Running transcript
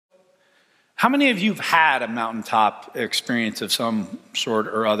How many of you have had a mountaintop experience of some sort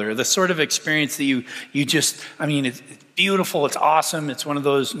or other? The sort of experience that you just, it's beautiful, it's awesome. It's one of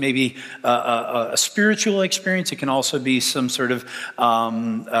those maybe a spiritual experience. It can also be some sort of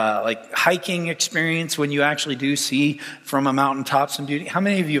like hiking experience when you actually do see from a mountaintop some beauty. How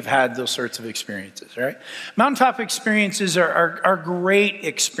many of you have had those sorts of experiences, right? Mountaintop experiences are great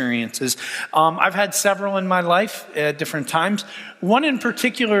experiences. I've had several in my life at different times. One in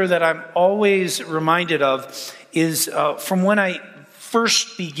particular that I'm always reminded of is from when I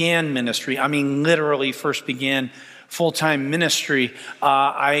first began ministry. Literally first began full-time ministry.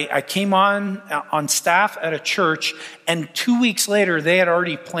 I came on staff at a church, and 2 weeks later, they had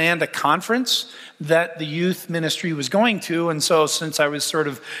already planned a conference that the youth ministry was going to. And so since I was sort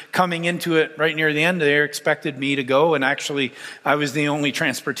of coming into it right near the end, they expected me to go. And actually, I was the only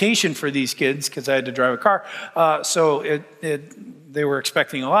transportation for these kids because I had to drive a car. They were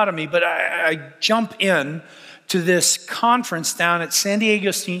expecting a lot of me. But I jump in to this conference down at San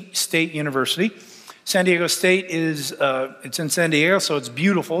Diego State University. San Diego State it's in San Diego, so it's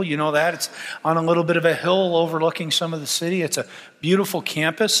beautiful. You know that. It's on a little bit of a hill overlooking some of the city. It's a beautiful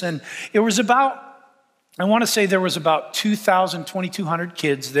campus. And it was I want to say there was about 2,200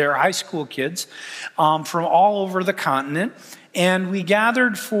 kids there, high school kids, from all over the continent. And we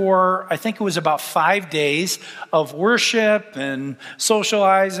gathered for, I think it was about 5 days of worship and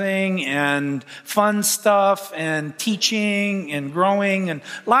socializing and fun stuff and teaching and growing, and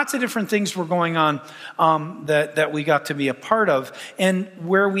lots of different things were going on that we got to be a part of. And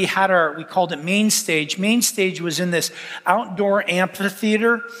where we called it Main Stage. Main Stage was in this outdoor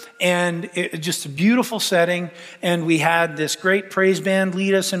amphitheater, and just a beautiful setting. And we had this great praise band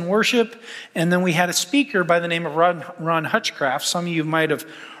lead us in worship. And then we had a speaker by the name of Ron Hutchcraft. Some of you might have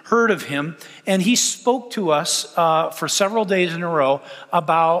heard of him. And he spoke to us for several days in a row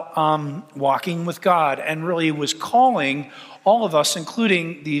about walking with God, and really was calling all of us,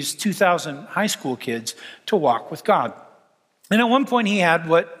 including these 2,000 high school kids, to walk with God. And at one point he had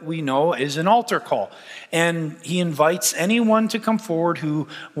what we know is an altar call. And he invites anyone to come forward who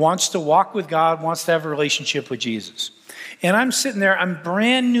wants to walk with God, wants to have a relationship with Jesus. And I'm sitting there, I'm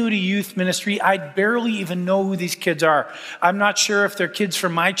brand new to youth ministry. I barely even know who these kids are. I'm not sure if they're kids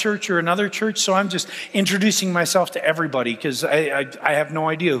from my church or another church, so I'm just introducing myself to everybody because I have no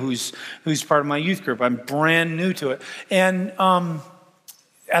idea who's part of my youth group. I'm brand new to it. And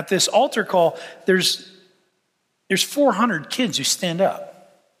at this altar call, there's 400 kids who stand up.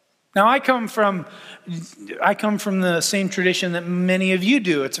 Now, I come from the same tradition that many of you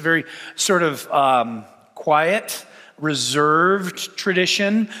do. It's a very sort of quiet, reserved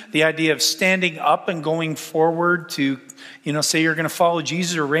tradition. The idea of standing up and going forward to, say you're going to follow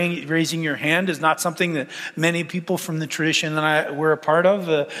Jesus, or raising your hand is not something that many people from the tradition that we're a part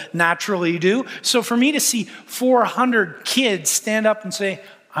of naturally do. So for me to see 400 kids stand up and say,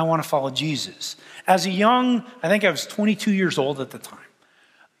 I want to follow Jesus. As I think I was 22 years old at the time.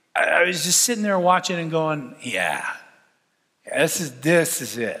 I was just sitting there watching and going, this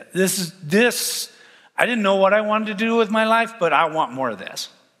is it. I didn't know what I wanted to do with my life, but I want more of this.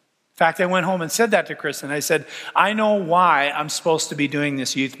 In fact, I went home and said that to Chris, and I said, I know why I'm supposed to be doing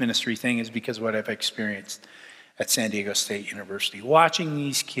this youth ministry thing is because of what I've experienced at San Diego State University, watching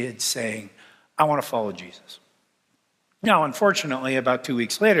these kids saying, I want to follow Jesus. Now, unfortunately, about 2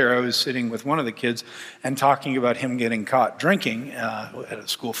 weeks later, I was sitting with one of the kids and talking about him getting caught drinking at a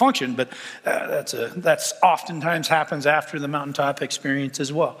school function, but that's oftentimes happens after the mountaintop experience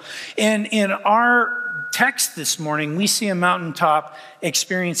as well. And in our text this morning, we see a mountaintop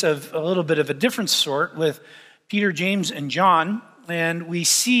experience of a little bit of a different sort with Peter, James, and John, and we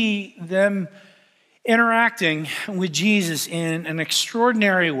see them interacting with Jesus in an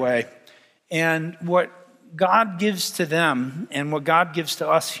extraordinary way. And what God gives to them and what God gives to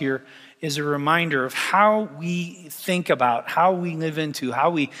us here is a reminder of how we think about, how we live into, how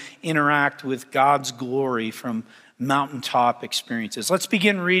we interact with God's glory from mountaintop experiences. Let's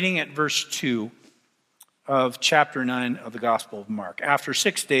begin reading at verse 2 of chapter 9 of the Gospel of Mark. After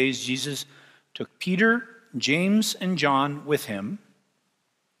 6 days, Jesus took Peter, James, and John with him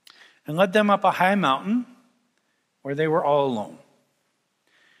and led them up a high mountain where they were all alone.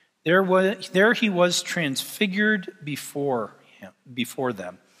 There he was transfigured before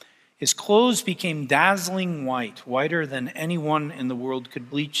them. His clothes became dazzling white, whiter than anyone in the world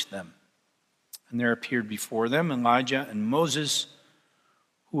could bleach them. And there appeared before them Elijah and Moses,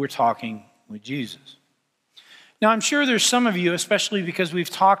 who were talking with Jesus. Now, I'm sure there's some of you, especially because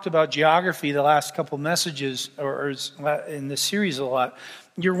we've talked about geography the last couple messages, or in this series a lot,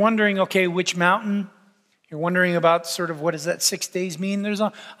 you're wondering, okay, which mountain? You're wondering about sort of what does that 6 days mean? There's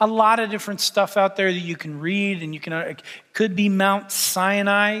a lot of different stuff out there that you can read, and it could be Mount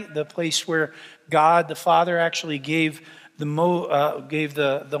Sinai, the place where God the Father actually gave the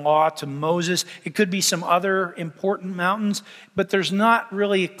law to Moses. It could be some other important mountains, but there's not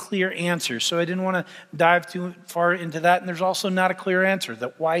really a clear answer. So I didn't want to dive too far into that. And there's also not a clear answer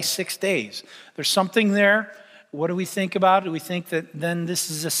that why 6 days. There's something there. What do we think about? Do we think that then this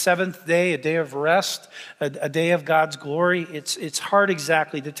is a seventh day, a day of rest, a day of God's glory? It's hard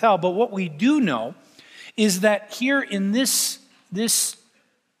exactly to tell. But what we do know is that here in this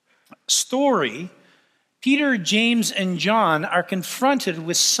story, Peter, James, and John are confronted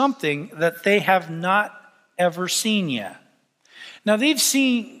with something that they have not ever seen yet. Now, they've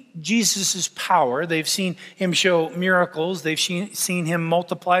seen Jesus' power. They've seen him show miracles. They've seen him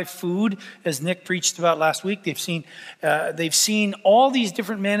multiply food, as Nick preached about last week. They've seen all these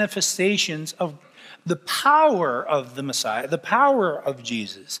different manifestations of the power of the Messiah, the power of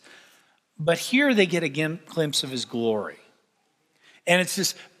Jesus. But here they get a glimpse of his glory. And it's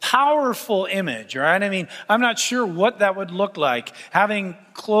this powerful image, right? I mean, I'm not sure what that would look like, having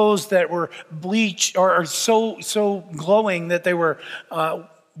clothes that were bleached or so glowing that they were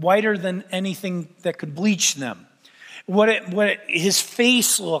whiter than anything that could bleach them. What his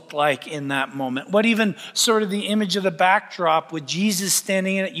face looked like in that moment. What even sort of the image of the backdrop with Jesus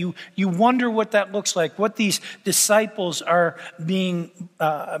standing in it. You wonder what that looks like, what these disciples are being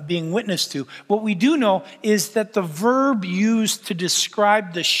witnessed to. What we do know is that the verb used to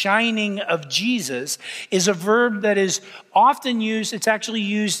describe the shining of Jesus is a verb that is often used. It's actually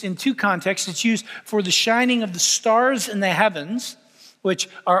used in two contexts. It's used for the shining of the stars in the heavens, which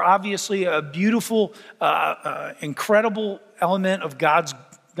are obviously a beautiful, incredible element of God's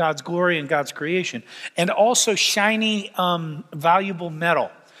glory and God's creation. And also shiny, valuable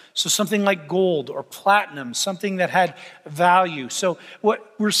metal. So something like gold or platinum, something that had value. So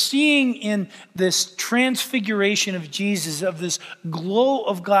what we're seeing in this transfiguration of Jesus, of this glow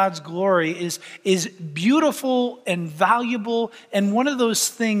of God's glory, is beautiful and valuable, and one of those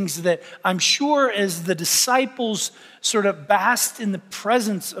things that I'm sure as the disciples sort of basked in the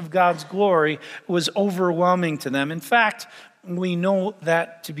presence of God's glory was overwhelming to them. In fact, we know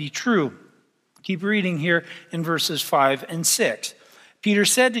that to be true. Keep reading here in verses 5 and 6. Peter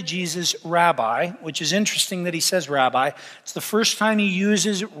said to Jesus, "Rabbi," which is interesting that he says rabbi. It's the first time he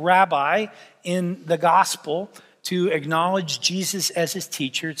uses rabbi in the gospel to acknowledge Jesus as his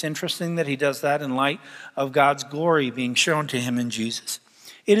teacher. It's interesting that he does that in light of God's glory being shown to him in Jesus.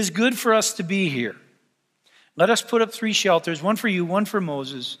 "It is good for us to be here. Let us put up 3 shelters, one for you, one for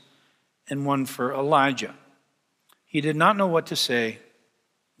Moses, and one for Elijah." He did not know what to say.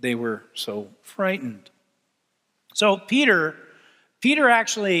 They were so frightened. So Peter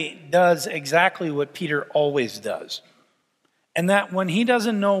actually does exactly what Peter always does. And that when he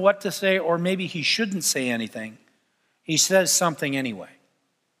doesn't know what to say, or maybe he shouldn't say anything, he says something anyway.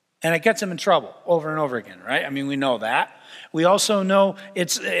 And it gets him in trouble over and over again, right? I mean, we know that. We also know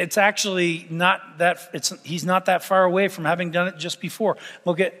it's actually not that, he's not that far away from having done it just before.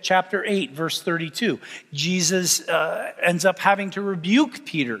 Look at chapter 8, verse 32. Jesus ends up having to rebuke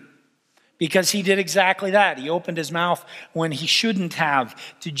Peter, because he did exactly that. He opened his mouth when he shouldn't have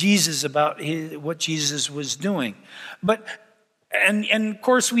to Jesus about what Jesus was doing. But, and of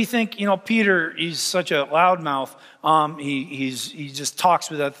course we think, Peter, he's such a loudmouth. He just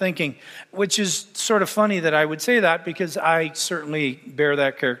talks without thinking, which is sort of funny that I would say that, because I certainly bear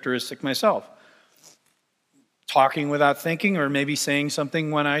that characteristic myself. Talking without thinking, or maybe saying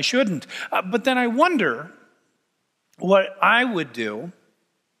something when I shouldn't. But then I wonder what I would do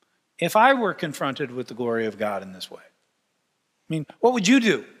if I were confronted with the glory of God in this way. I mean, what would you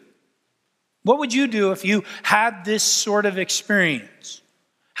do? What would you do if you had this sort of experience?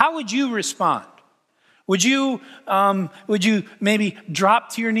 How would you respond? Would you maybe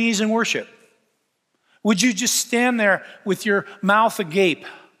drop to your knees and worship? Would you just stand there with your mouth agape?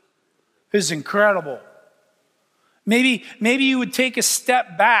 This is incredible. Maybe you would take a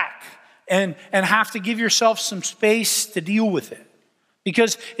step back and have to give yourself some space to deal with it,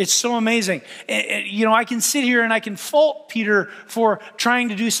 because it's so amazing. I can sit here and I can fault Peter for trying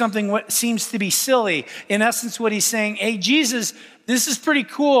to do something what seems to be silly. In essence, what he's saying, "Hey, Jesus, this is pretty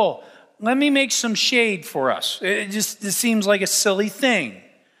cool. Let me make some shade for us." This seems like a silly thing.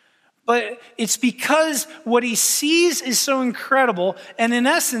 But it's because what he sees is so incredible, and in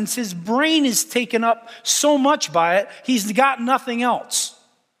essence, his brain is taken up so much by it, he's got nothing else.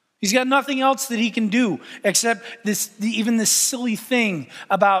 He's got nothing else that he can do except even this silly thing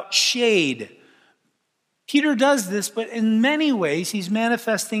about shade. Peter does this, but in many ways, he's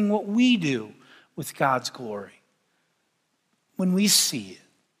manifesting what we do with God's glory. When we see it,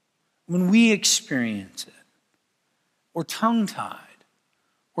 when we experience it, we're tongue-tied.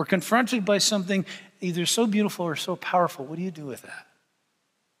 We're confronted by something either so beautiful or so powerful. What do you do with that?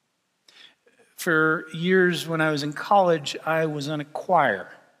 For years when I was in college, I was in a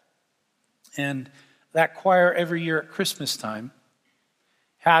choir. And that choir every year at Christmas time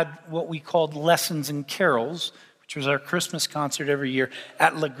had what we called Lessons and Carols, which was our Christmas concert every year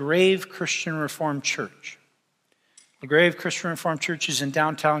at LaGrave Christian Reformed Church. LaGrave Christian Reformed Church is in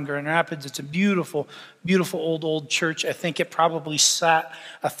downtown Grand Rapids. It's a beautiful, beautiful old church. I think it probably sat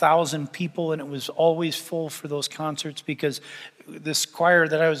 1,000 people, and it was always full for those concerts because this choir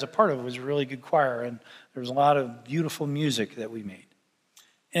that I was a part of was a really good choir, and there was a lot of beautiful music that we made.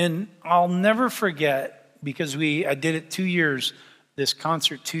 And I'll never forget, because I did it 2 years, this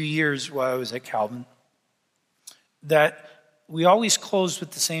concert 2 years while I was at Calvin, that we always closed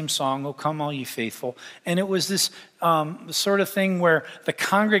with the same song, "O Come All Ye Faithful." And it was this sort of thing where the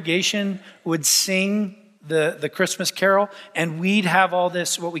congregation would sing the Christmas carol, and we'd have all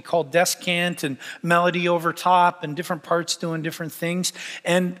this, what we call descant and melody over top and different parts doing different things.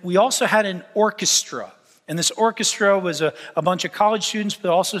 And we also had an orchestra. And this orchestra was a bunch of college students,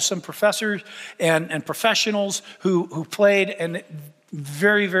 but also some professors and professionals who played, and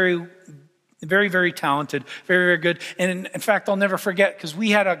very, very, very, very talented, very, very good. And in fact, I'll never forget, because we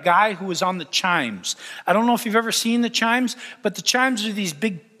had a guy who was on the chimes. I don't know if you've ever seen the chimes, but the chimes are these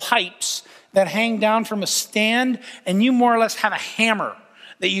big pipes that hang down from a stand, and you more or less have a hammer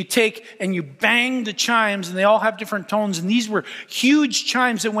that you take and you bang the chimes, and they all have different tones. And these were huge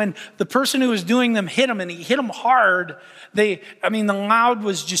chimes that when the person who was doing them hit them, and he hit them hard, the loud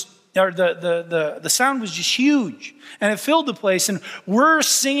was just, or the sound was just huge, and it filled the place. And we're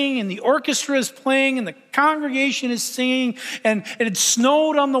singing, and the orchestra is playing, and the congregation is singing, and it had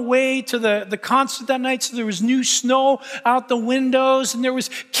snowed on the way to the concert that night, so there was new snow out the windows, and there was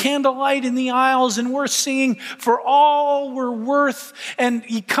candlelight in the aisles, and we're singing "For All We're Worth." And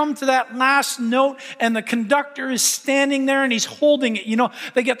you come to that last note, and the conductor is standing there, and he's holding it. You know,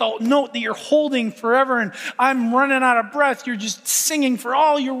 they get the note that you're holding forever, and I'm running out of breath. You're just singing "For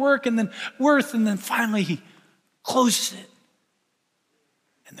all your work," and then "worth," and then finally he closes it.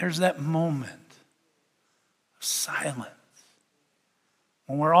 And there's that moment of silence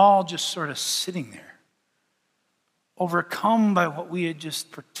when we're all just sort of sitting there, overcome by what we had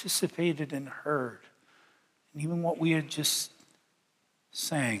just participated and heard, and even what we had just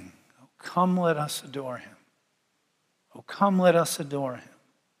sang. Oh, come, let us adore him. Oh, come, let us adore him.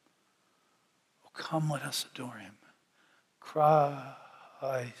 Oh, come, let us adore him.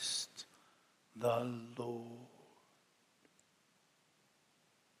 Christ the Lord.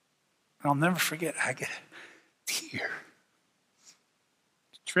 And I'll never forget, I get a tear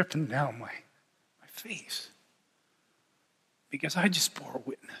dripping down my face, because I just bore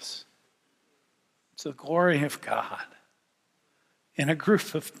witness to the glory of God in a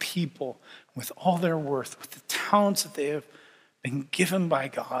group of people with all their worth, with the talents that they have been given by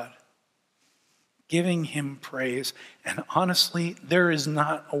God, giving him praise. And honestly, there is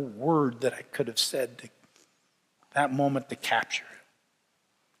not a word that I could have said to that moment to capture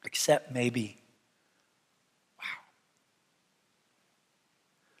it, except maybe, wow.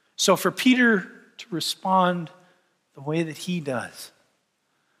 So for Peter to respond the way that he does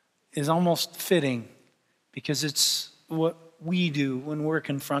is almost fitting, because it's what we do when we're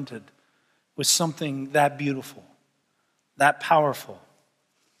confronted with something that beautiful, that powerful,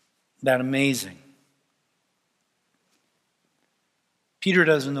 that amazing. Peter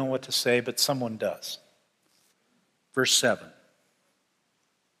doesn't know what to say, but someone does. Verse 7.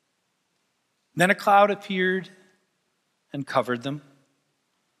 Then a cloud appeared and covered them,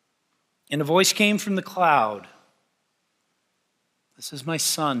 and a voice came from the cloud. This is my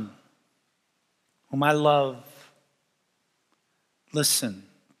son, whom I love. Listen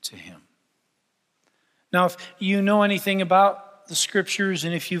to him. Now, if you know anything about the scriptures,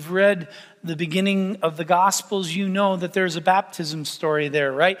 and if you've read the beginning of the Gospels, you know that there's a baptism story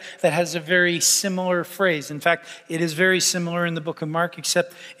there, right? That has a very similar phrase. In fact, it is very similar in the book of Mark,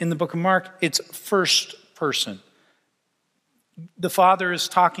 except in the book of Mark, it's first person. The father is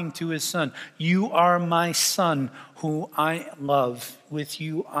talking to his son. You are my son, who I love. With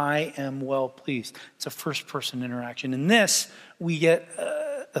you I am well pleased. It's a first person interaction. In this, we get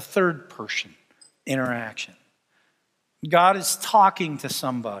a third person interaction. God is talking to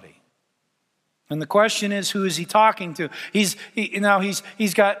somebody. And the question is, who is he talking to? He's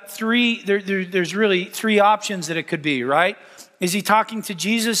got three, there's really three options that it could be, right? Is he talking to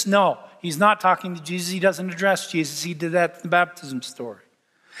Jesus? No, he's not talking to Jesus. He doesn't address Jesus. He did that in the baptism story.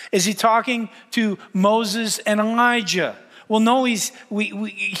 Is he talking to Moses and Elijah? Well, no, he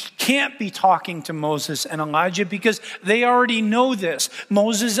can't be talking to Moses and Elijah because they already know this.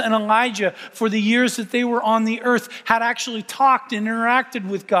 Moses and Elijah, for the years that they were on the earth, had actually talked and interacted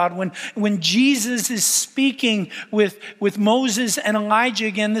with God. When Jesus is speaking with Moses and Elijah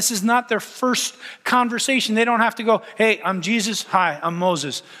again, this is not their first conversation. They don't have to go, hey, I'm Jesus. Hi, I'm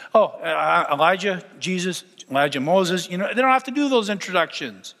Moses. Oh, Elijah, Jesus, Elijah, Moses. They don't have to do those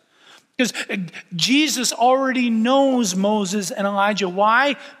introductions. Because Jesus already knows Moses and Elijah.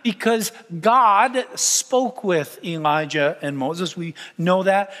 Why? Because God spoke with Elijah and Moses. We know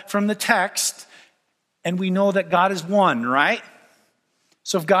that from the text. And we know that God is one, right?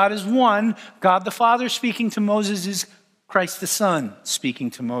 So if God is one, God the Father speaking to Moses is Christ the Son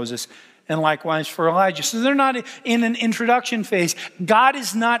speaking to Moses. And likewise for Elijah. So they're not in an introduction phase. God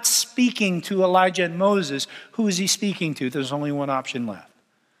is not speaking to Elijah and Moses. Who is he speaking to? There's only one option left.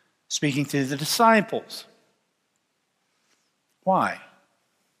 Speaking to the disciples. Why?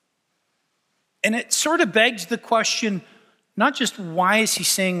 And it sort of begs the question, not just why is he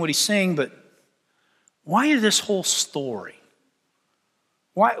saying what he's saying, but why this whole story?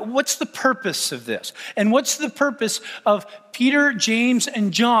 What's the purpose of this? And what's the purpose of Peter, James,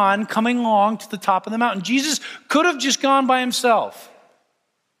 and John coming along to the top of the mountain? Jesus could have just gone by himself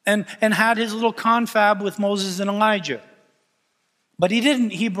and had his little confab with Moses and Elijah. But he didn't.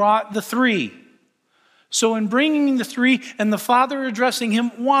 He brought the three. So in bringing the three and the Father addressing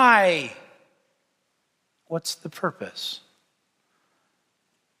him, why? What's the purpose?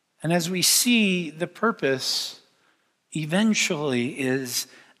 And as we see, the purpose eventually is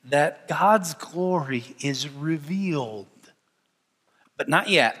that God's glory is revealed. But not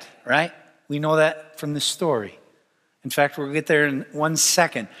yet, right? We know that from the story. In fact, we'll get there in 1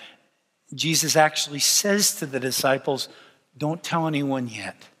 second. Jesus actually says to the disciples, don't tell anyone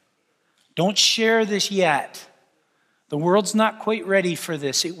yet. Don't share this yet. The world's not quite ready for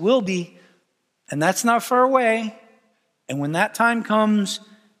this. It will be, and that's not far away. And when that time comes,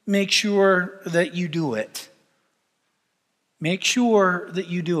 make sure that you do it. Make sure that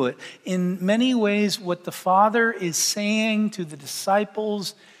you do it. In many ways, what the Father is saying to the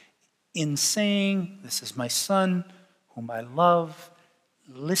disciples in saying, this is my Son whom I love,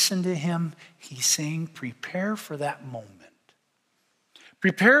 listen to him. He's saying, prepare for that moment.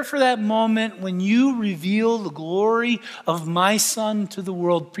 Prepare for that moment when you reveal the glory of my Son to the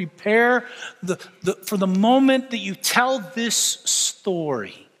world. Prepare for the moment that you tell this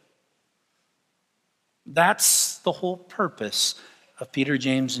story. That's the whole purpose of Peter,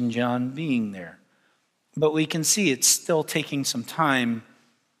 James, and John being there. But we can see it's still taking some time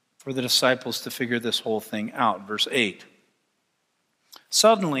for the disciples to figure this whole thing out. Verse 8.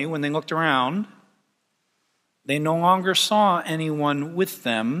 Suddenly, when they looked around, they no longer saw anyone with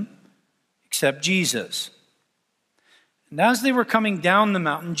them except Jesus. And as they were coming down the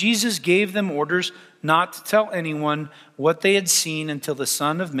mountain, Jesus gave them orders not to tell anyone what they had seen until the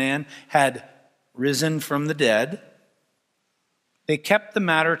Son of Man had risen from the dead. They kept the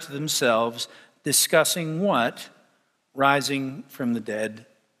matter to themselves, discussing what rising from the dead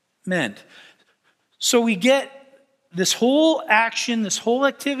meant. So we get this whole action, this whole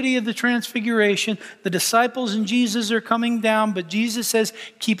activity of the transfiguration. The disciples and Jesus are coming down, but Jesus says,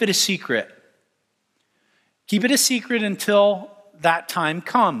 keep it a secret. Keep it a secret until that time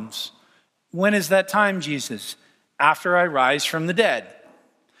comes. When is that time, Jesus? After I rise from the dead.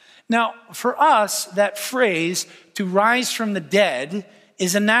 Now, for us, that phrase, to rise from the dead,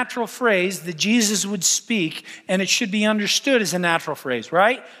 is a natural phrase that Jesus would speak, and it should be understood as a natural phrase,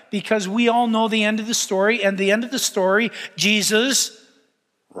 right? Because we all know the end of the story, and the end of the story, Jesus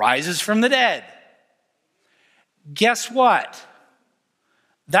rises from the dead. Guess what?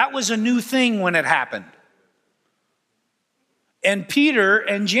 That was a new thing when it happened. And Peter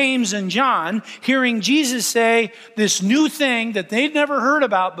and James and John, hearing Jesus say this new thing that they'd never heard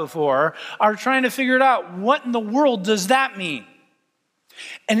about before, are trying to figure it out. What in the world does that mean?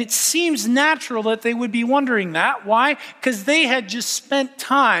 And it seems natural that they would be wondering that. Why? Because they had just spent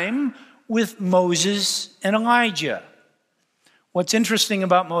time with Moses and Elijah. What's interesting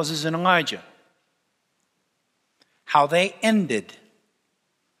about Moses and Elijah? How they ended.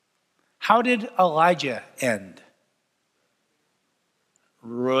 How did Elijah end?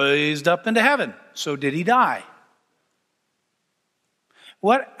 Raised up into heaven. So did he die?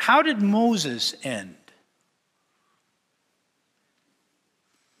 How did Moses end?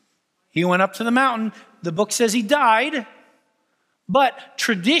 He went up to the mountain. The book says he died, but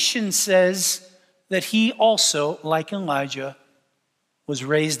tradition says that he also, like Elijah, was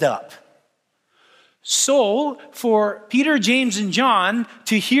raised up. So for Peter, James, and John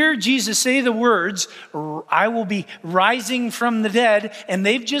to hear Jesus say the words, I will be rising from the dead, and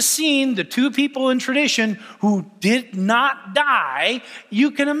they've just seen the two people in tradition who did not die,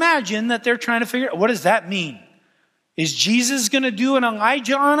 you can imagine that they're trying to figure out, what does that mean? Is Jesus going to do an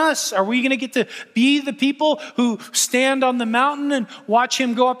Elijah on us? Are we going to get to be the people who stand on the mountain and watch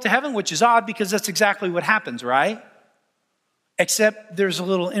him go up to heaven? Which is odd because that's exactly what happens, right? Except there's a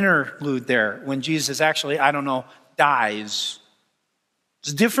little interlude there when Jesus actually, dies.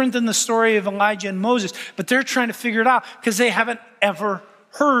 It's different than the story of Elijah and Moses, but they're trying to figure it out because they haven't ever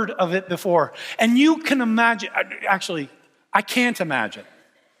heard of it before. And you can imagine, I can't imagine.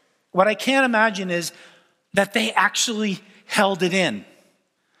 What I can't imagine is that they actually held it in.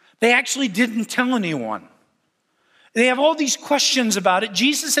 They actually didn't tell anyone. They have all these questions about it.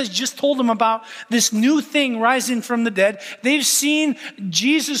 Jesus has just told them about this new thing rising from the dead. They've seen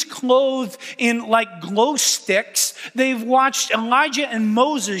Jesus clothed in like glow sticks. They've watched Elijah and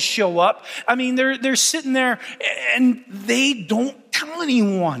Moses show up. I mean, they're sitting there and they don't tell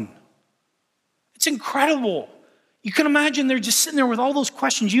anyone. It's incredible. You can imagine they're just sitting there with all those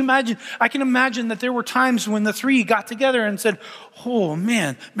questions. I can imagine that there were times when the three got together and said, oh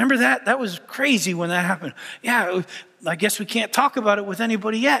man, remember that? That was crazy when that happened. Yeah, I guess we can't talk about it with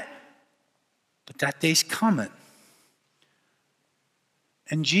anybody yet. But that day's coming.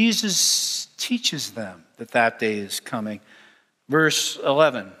 And Jesus teaches them that day is coming. Verse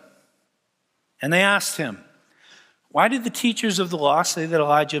 11. And they asked him, why did the teachers of the law say that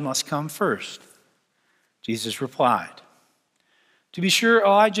Elijah must come first? Jesus replied, to be sure,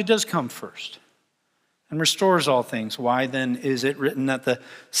 Elijah does come first and restores all things. Why then is it written that the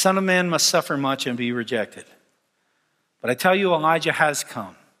Son of Man must suffer much and be rejected? But I tell you, Elijah has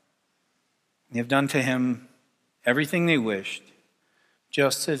come. They have done to him everything they wished,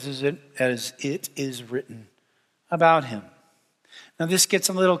 just as it is written about him. Now this gets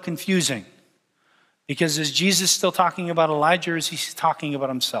a little confusing because is Jesus still talking about Elijah or is he talking about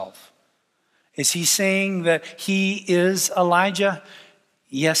himself? Is he saying that he is Elijah?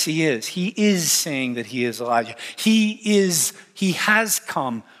 Yes, he is. He is saying that he is Elijah. He has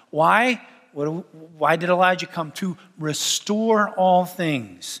come. Why? Why did Elijah come? To restore all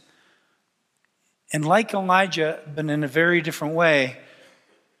things. And like Elijah, but in a very different way,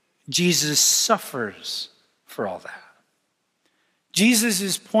 Jesus suffers for all that. Jesus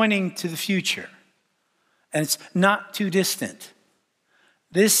is pointing to the future, and it's not too distant.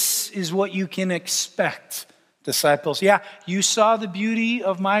 This is what you can expect, disciples. Yeah, you saw the beauty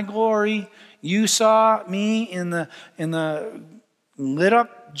of my glory. You saw me in the lit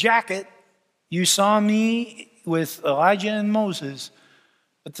up jacket. You saw me with Elijah and Moses.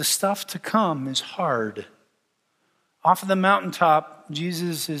 But the stuff to come is hard. Off of the mountaintop,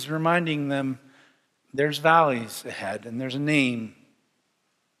 Jesus is reminding them there's valleys ahead, and there's a name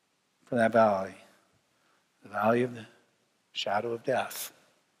for that valley. The valley of the shadow of death.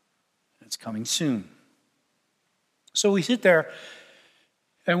 It's coming soon. So we sit there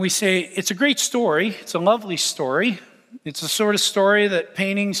and we say, it's a great story. It's a lovely story. It's the sort of story that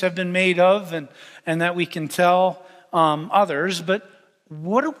paintings have been made of and that we can tell others. But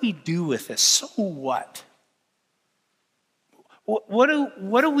what do we do with this? So what? What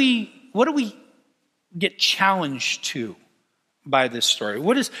do we get challenged to by this story?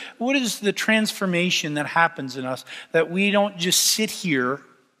 What is the transformation that happens in us that we don't just sit here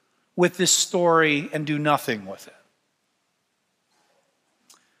with this story and do nothing with it?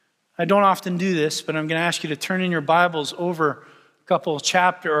 I don't often do this, but I'm going to ask you to turn in your Bibles over a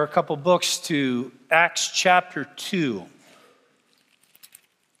couple books to Acts chapter 2.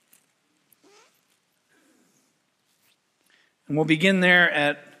 And we'll begin there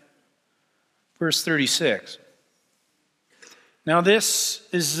at verse 36. Now this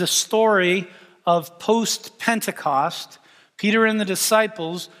is the story of post-Pentecost, Peter and the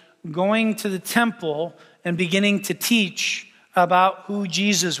disciples going to the temple and beginning to teach about who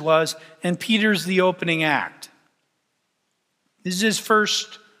Jesus was, and Peter's the opening act. This is his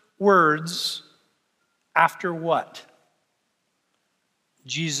first words after what?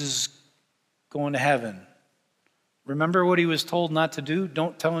 Jesus going to heaven. Remember what he was told not to do?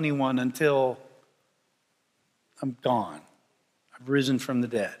 Don't tell anyone until I'm gone. I've risen from the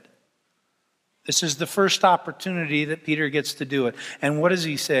dead. This is the first opportunity that Peter gets to do it. And what does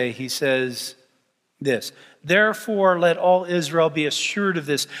he say? He says this, therefore let all Israel be assured of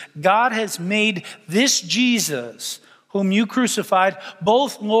this. God has made this Jesus, whom you crucified,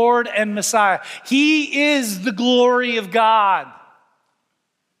 both Lord and Messiah. He is the glory of God.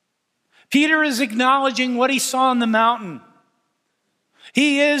 Peter is acknowledging what he saw on the mountain.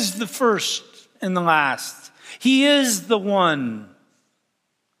 He is the first and the last. He is the one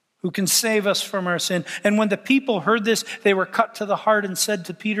who can save us from our sin. And when the people heard this, they were cut to the heart and said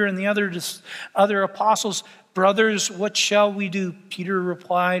to Peter and the other apostles, "Brothers, what shall we do?" Peter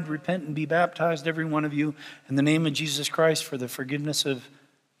replied, "Repent and be baptized, every one of you, in the name of Jesus Christ for the forgiveness of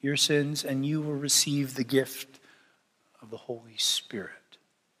your sins, and you will receive the gift of the Holy Spirit."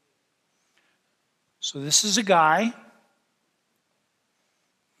 So this is a guy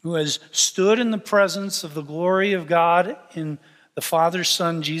who has stood in the presence of the glory of God in the Father's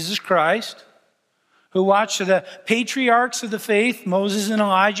Son, Jesus Christ, who watched the patriarchs of the faith, Moses and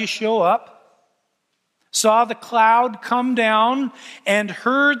Elijah, show up, saw the cloud come down, and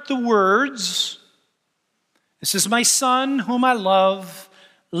heard the words, "This is my Son whom I love,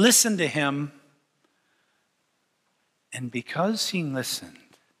 listen to him." And because he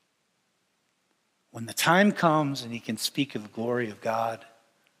listened, when the time comes and he can speak of the glory of God,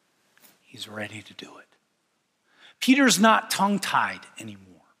 he's ready to do it. Peter's not tongue-tied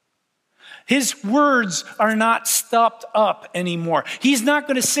anymore. His words are not stopped up anymore. He's not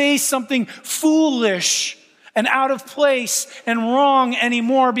going to say something foolish and out of place and wrong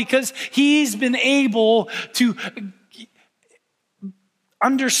anymore because he's been able to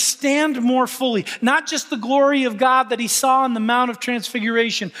understand more fully, not just the glory of God that he saw on the Mount of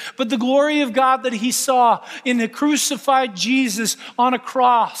Transfiguration, but the glory of God that he saw in the crucified Jesus on a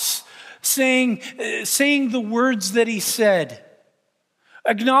cross, saying the words that he said,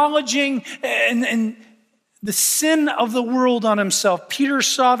 acknowledging and the sin of the world on himself. Peter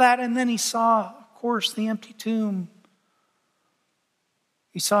saw that, and then he saw, of course, the empty tomb.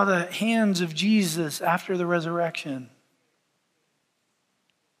 He saw the hands of Jesus after the resurrection.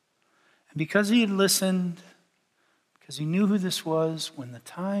 And because he had listened, because he knew who this was, when the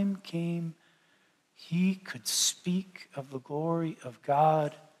time came, he could speak of the glory of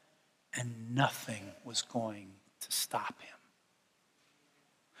God, and nothing was going to stop him.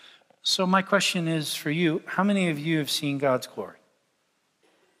 So my question is for you, how many of you have seen God's glory?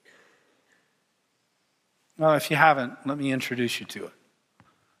 Well, if you haven't, let me introduce you to it.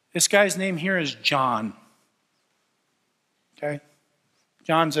 This guy's name here is John. Okay?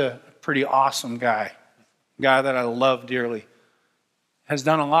 John's a pretty awesome guy. A guy that I love dearly. Has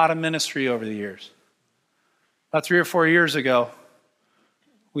done a lot of ministry over the years. About 3 or 4 years ago,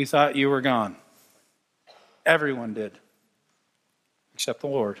 we thought you were gone. Everyone did. Except the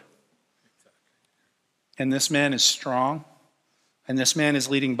Lord. And this man is strong. And this man is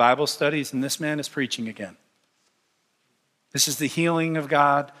leading Bible studies. And this man is preaching again. This is the healing of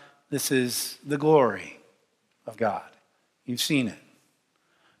God. This is the glory of God. You've seen it.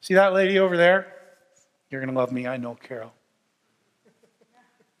 See that lady over there? You're going to love me, I know, Carol.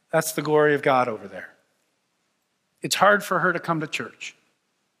 That's the glory of God over there. It's hard for her to come to church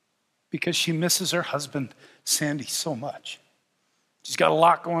because she misses her husband, Sandy, so much. She's got a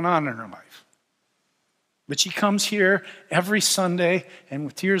lot going on in her life. But she comes here every Sunday and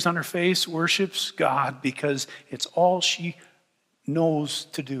with tears on her face worships God because it's all she knows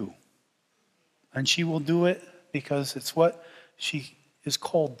to do. And she will do it because it's what she is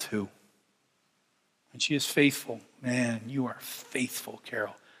called to. And she is faithful. Man, you are faithful,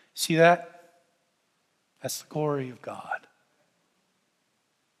 Carol. See that? That's the glory of God.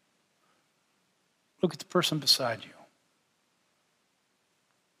 Look at the person beside you.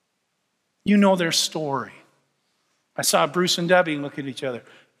 You know their story. I saw Bruce and Debbie look at each other.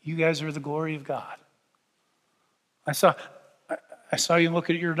 You guys are the glory of God. I saw you look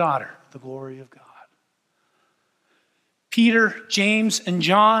at your daughter, the glory of God. Peter, James, and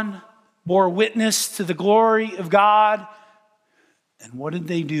John bore witness to the glory of God. And what did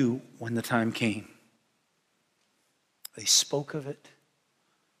they do when the time came? They spoke of it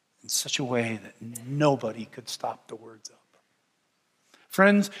in such a way that nobody could stop the words up.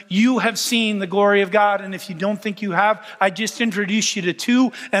 Friends, you have seen the glory of God, and if you don't think you have, I just introduced you to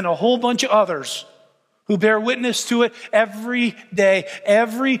 2 and a whole bunch of others who bear witness to it every day,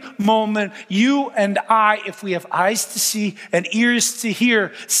 every moment. You and I, if we have eyes to see and ears to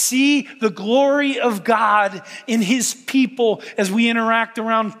hear, see the glory of God in his people as we interact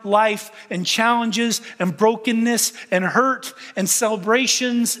around life and challenges and brokenness and hurt and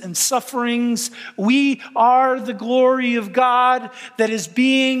celebrations and sufferings. We are the glory of God that is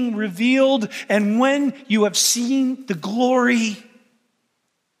being revealed. And when you have seen the glory,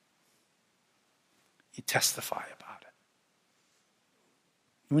 you testify about it.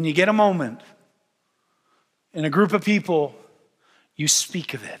 When you get a moment in a group of people, you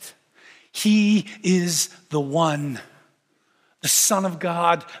speak of it. He is the one, the Son of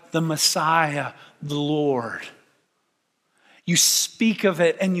God, the Messiah, the Lord. You speak of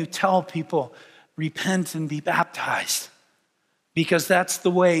it and you tell people, repent and be baptized, because that's the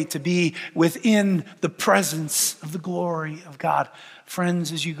way to be within the presence of the glory of God.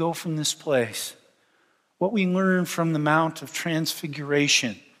 Friends, as you go from this place, what we learn from the Mount of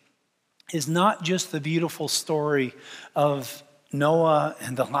Transfiguration is not just the beautiful story of Noah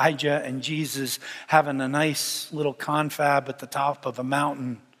and Elijah and Jesus having a nice little confab at the top of a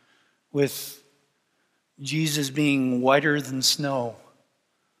mountain with Jesus being whiter than snow.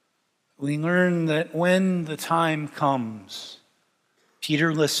 We learn that when the time comes,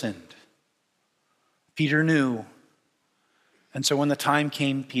 Peter listened. Peter knew. And so when the time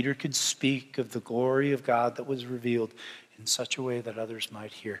came, Peter could speak of the glory of God that was revealed in such a way that others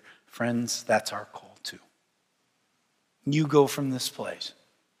might hear. Friends, that's our call too. You go from this place.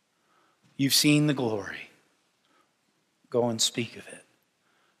 You've seen the glory. Go and speak of it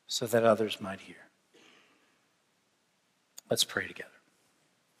so that others might hear. Let's pray together.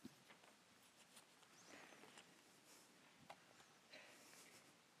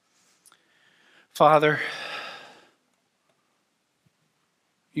 Father,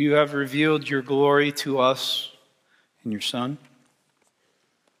 you have revealed your glory to us in your Son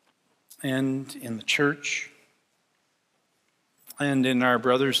and in the church and in our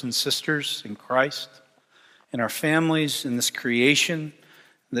brothers and sisters in Christ, in our families, in this creation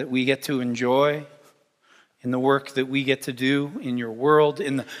that we get to enjoy, in the work that we get to do in your world,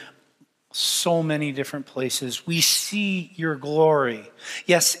 in so many different places. We see your glory.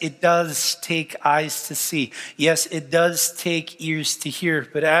 Yes, it does take eyes to see. Yes, it does take ears to hear.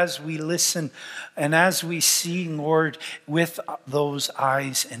 But as we listen and as we see, Lord, with those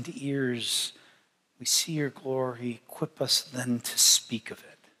eyes and ears, we see your glory. Equip us then to speak of it.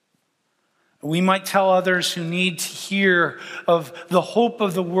 We might tell others who need to hear of the hope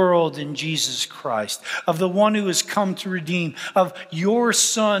of the world in Jesus Christ, of the one who has come to redeem, of your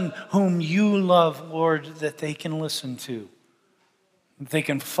Son whom you love, Lord, that they can listen to, that they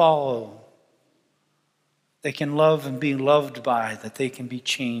can follow, they can love and be loved by, that they can be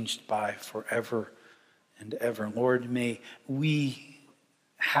changed by forever and ever. Lord, may we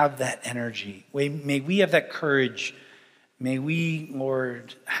have that energy. May we have that courage. May we,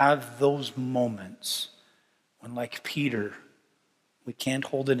 Lord, have those moments when, like Peter, we can't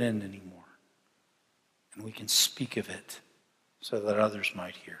hold it in anymore. And we can speak of it so that others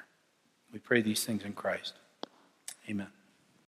might hear. We pray these things in Christ. Amen.